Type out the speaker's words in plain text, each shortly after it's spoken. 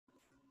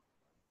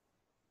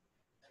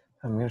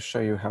I'm going to show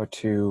you how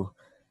to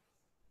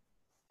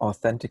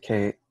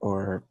authenticate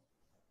or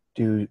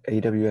do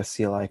AWS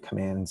CLI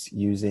commands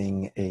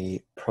using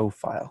a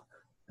profile,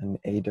 an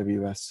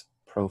AWS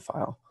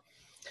profile.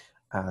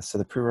 So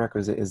the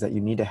prerequisite is that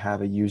you need to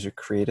have a user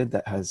created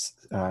that has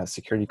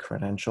security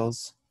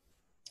credentials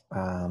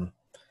and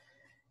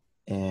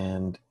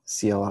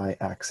CLI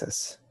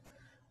access.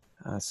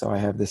 So I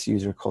have this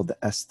user called the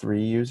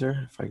S3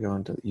 user. If I go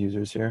into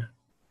users here,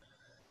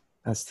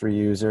 S3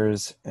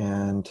 users,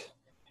 and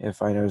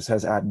if I notice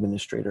has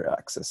administrator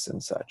access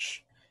and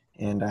such.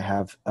 And I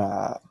have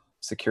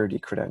security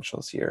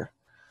credentials here.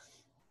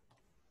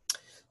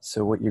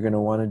 So what you're going to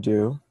want to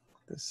do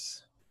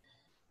is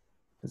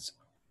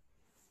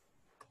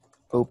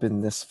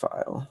open this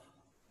file.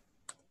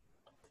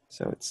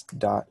 So it's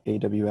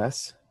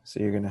 .aws. So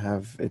you're going to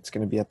have, it's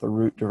going to be at the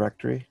root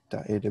directory,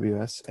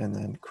 .aws, and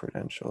then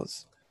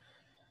credentials.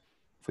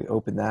 If we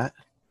open that,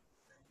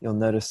 you'll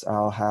notice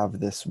I'll have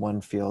this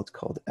one field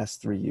called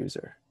S3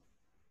 user.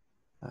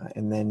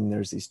 And then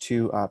there's these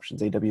two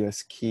options,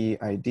 AWS key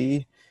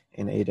ID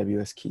and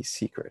AWS key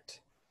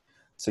secret.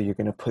 So you're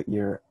going to put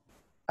your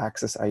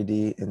access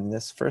ID in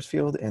this first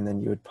field, and then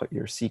you would put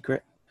your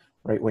secret.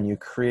 Right when you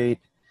create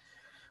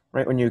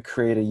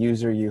a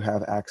user, you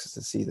have access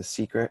to see the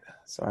secret.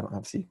 So I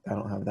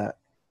don't have that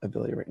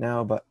ability right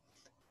now, but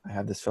I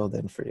have this filled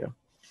in for you.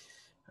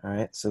 All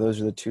right, so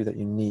those are the two that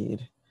you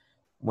need.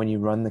 When you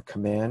run the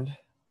command,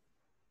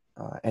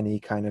 any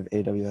kind of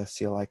AWS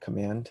CLI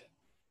command,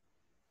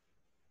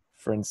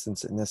 for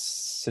instance, in this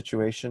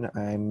situation,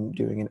 I'm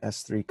doing an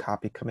S3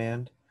 copy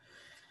command.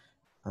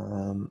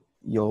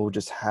 You'll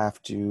just have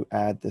to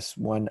add this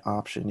one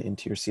option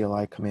into your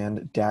CLI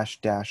command,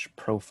 --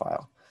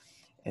 profile.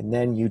 And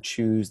then you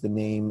choose the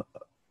name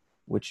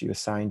which you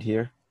assigned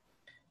here,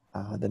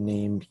 the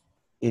name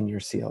in your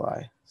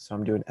CLI. So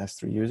I'm doing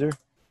S3 user.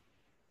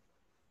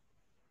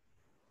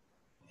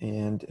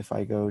 And if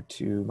I go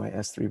to my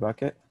S3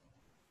 bucket,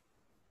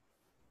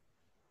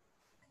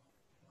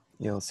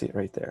 you'll see it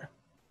right there.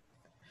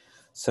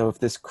 So if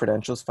this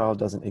credentials file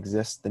doesn't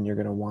exist, then you're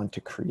going to want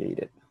to create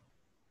it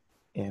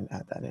and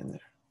add that in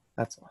there.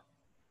 That's all.